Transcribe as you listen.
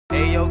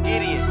Yo,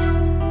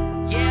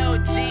 Gideon. Yo,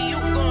 G, you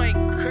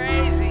going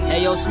crazy.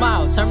 Hey, yo,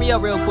 Smile, turn me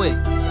up real quick.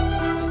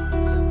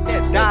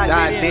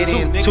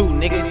 Deadend 2,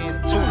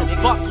 nigga. Tune the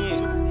fuck in.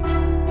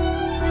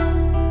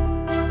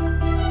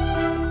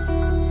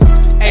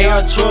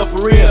 AR truck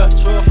for real.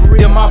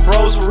 Them my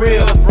bros for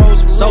real.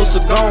 Sosa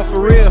gone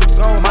for real.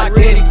 My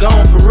daddy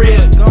gone for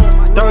real.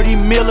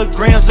 30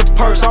 milligrams of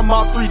perks, I'm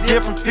off 3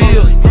 different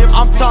pills.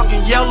 I'm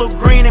talking yellow,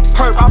 green, and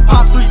perp, I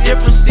pop 3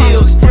 different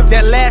seals.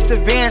 That last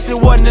advance,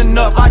 it wasn't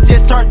enough, I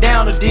just turned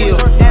down a deal.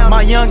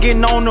 My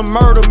youngin' on the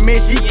murder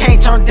mission, he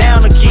can't turn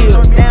down a kill.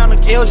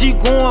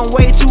 LG going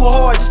way too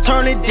hard, just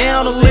turn it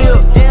down a little.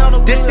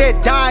 This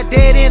that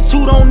Deadend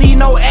 2, don't need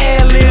no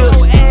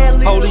ad-libs.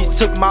 Police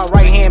took my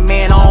right hand,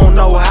 man, I don't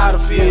know how to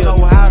feel.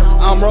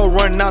 I'm road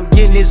running, I'm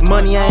getting this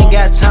money, I ain't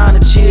got time to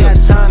chill.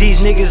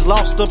 These niggas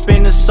lost up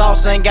in the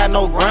sauce, ain't got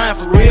no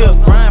grind for real.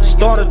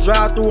 Start a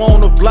drive-through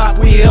on the block,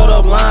 we held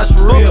up lines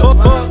for real.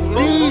 Fuck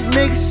these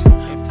niggas,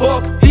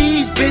 fuck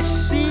these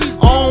bitches.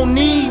 I don't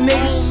need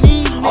niggas,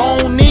 I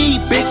don't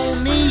need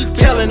bitches.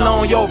 Telling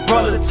on your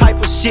brother the type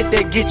of shit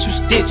that get you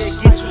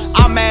stitches.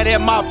 I'm mad at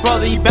my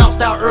brother, he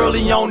bounced out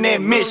early on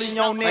that mission.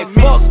 Like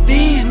fuck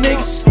these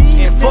niggas,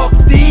 and fuck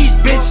these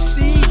bitches.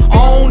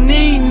 I don't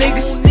need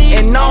niggas,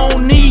 and I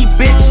don't need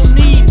bitches.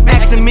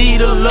 Asking me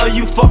to love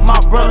you, fuck my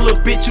brother,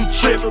 little bitch, you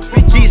trippin'.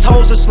 These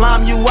hoes will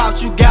slime you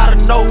out, you gotta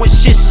know when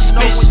shit's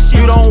suspicious.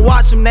 You don't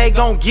watch them, they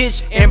gon'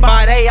 get you, and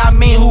by they I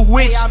mean who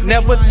which.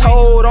 Never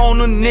told on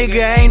a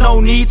nigga, ain't no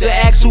need to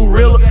ask who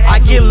realer. I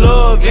get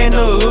love in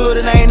the hood,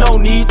 and ain't no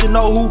need to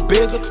know who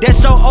bigger.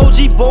 That's your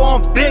OG, boy,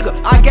 I'm bigger.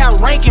 I got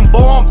ranking, boy,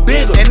 I'm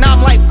bigger. And I'm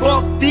like,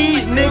 fuck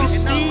these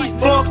niggas,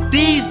 fuck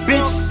these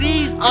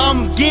bitches.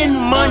 I'm getting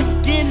money,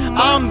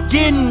 I'm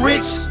getting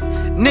rich.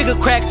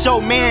 Nigga cracked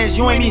your mans,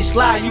 you ain't even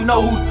slide, you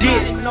know who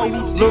did it.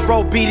 Lil'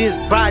 bro beat his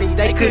body,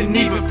 they couldn't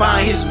even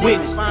find his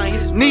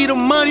witness. Need a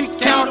money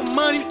counter,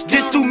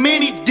 this too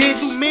many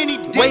digits.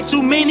 Way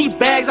too many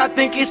bags, I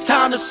think it's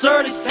time to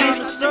serve the city.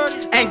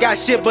 Ain't got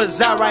shit but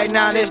Zai right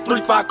now, that's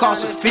 3-5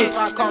 cost a fit.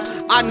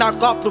 I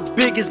knock off the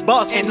biggest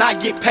boss and I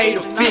get paid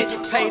a fit.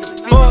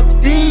 Fuck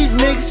these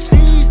niggas,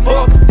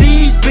 fuck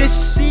these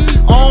bitches.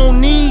 I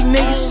don't need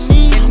niggas,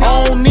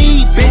 I don't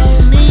need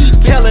bitches.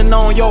 Telling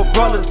on your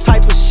brother the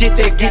type of shit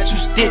that get you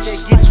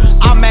stitches.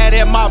 I'm mad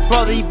at my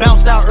brother, he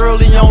bounced out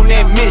early on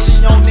that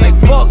mission. Like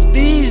fuck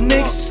these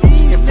niggas,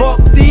 and fuck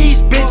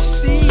these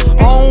bitches.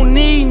 I don't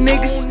need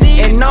niggas,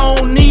 and I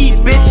don't need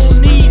bitches.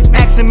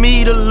 Asking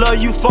me to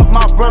love you, fuck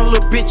my brother,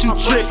 little bitch, you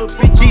trick.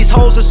 These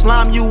hoes will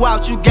slime you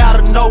out, you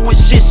gotta know when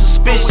shit's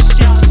suspicious.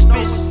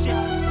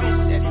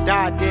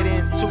 That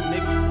Deadend 2,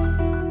 nigga.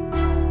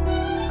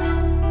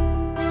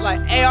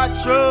 Like AR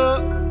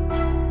truck.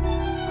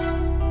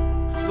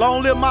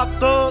 Long live my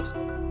thugs.